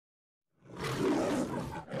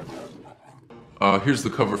Here's the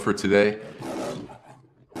cover for today.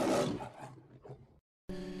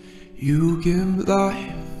 You give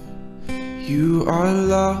life, you are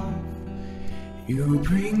love, you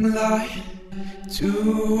bring light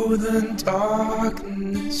to the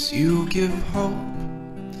darkness, you give hope,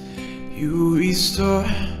 you restore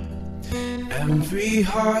every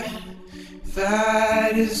heart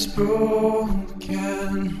that is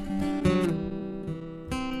broken.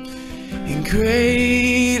 And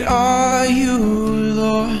great are you,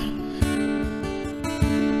 Lord.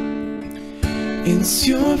 It's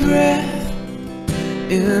your breath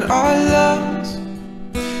in our lungs,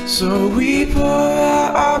 so we pour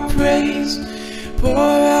out our praise, pour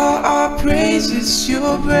out our praise. It's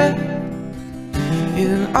your breath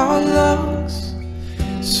in our lungs,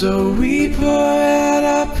 so we pour out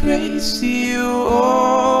our praise to you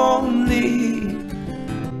only.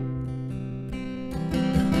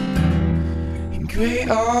 And great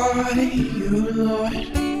are you, Lord.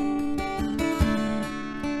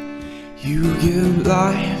 You give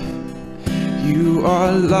life, you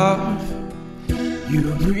are love,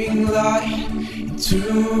 you bring light into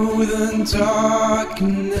the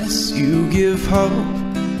darkness, you give hope,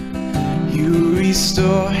 you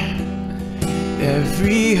restore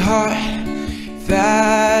every heart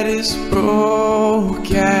that is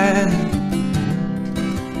broken.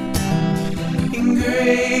 And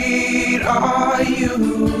great are you,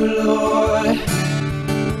 Lord.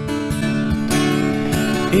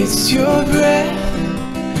 It's your breath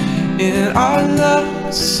in our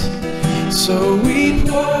lungs, so we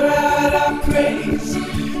pour out our praise,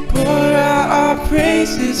 pour out our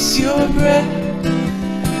praise. It's your breath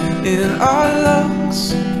in our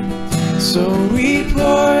lungs, so we pour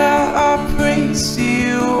out our praise to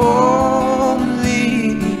you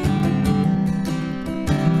only.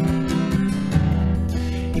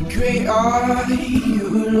 And great are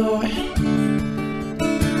you, Lord.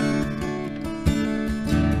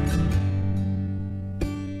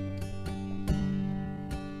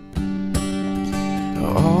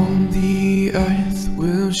 All the earth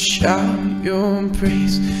will shout your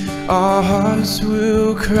praise, our hearts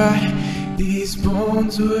will cry, these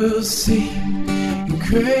bones will sing.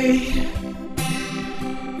 Great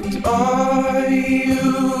are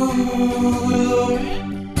you, Lord.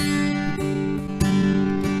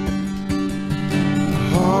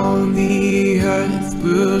 All the earth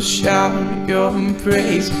will shout your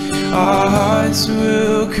praise, our hearts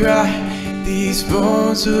will cry, these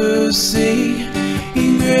bones will sing.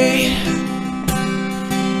 Great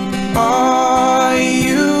are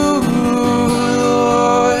you,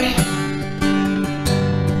 Lord.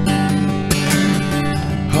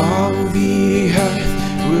 All the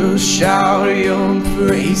earth will shout your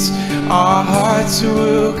praise, our hearts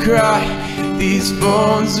will cry, these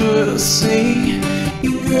bones will sing.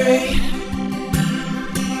 Great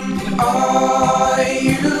are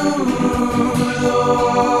you,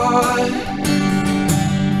 Lord.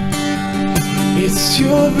 It's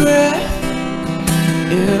your breath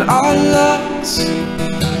in our lungs,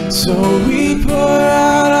 so we pour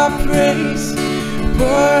out our praise, pour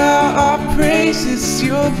out our praise. It's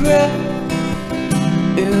your breath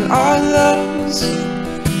in our lungs,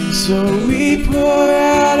 so we pour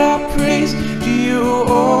out our praise to you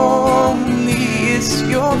only. It's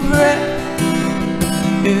your breath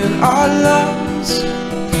in our lungs,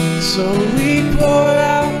 so we pour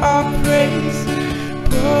out our praise,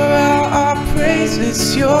 pour out our praise.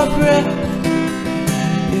 It's your breath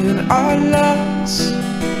in our lungs,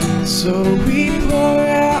 so we pour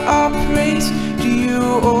out our praise to you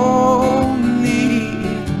only.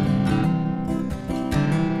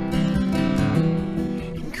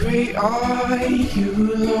 Great are you,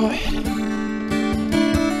 Lord.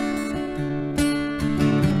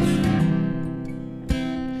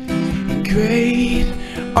 Great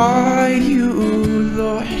are you,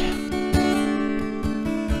 Lord.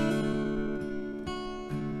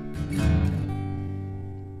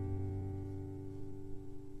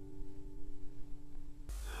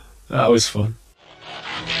 That was fun.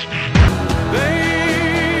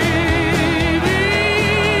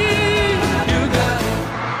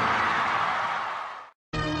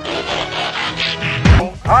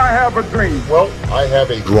 I have a dream. Well, I have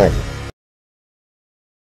a drone.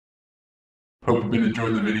 Hope you've been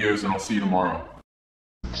enjoying the videos, and I'll see you tomorrow.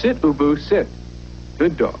 Sit, Ubu, sit.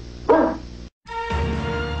 Good dog.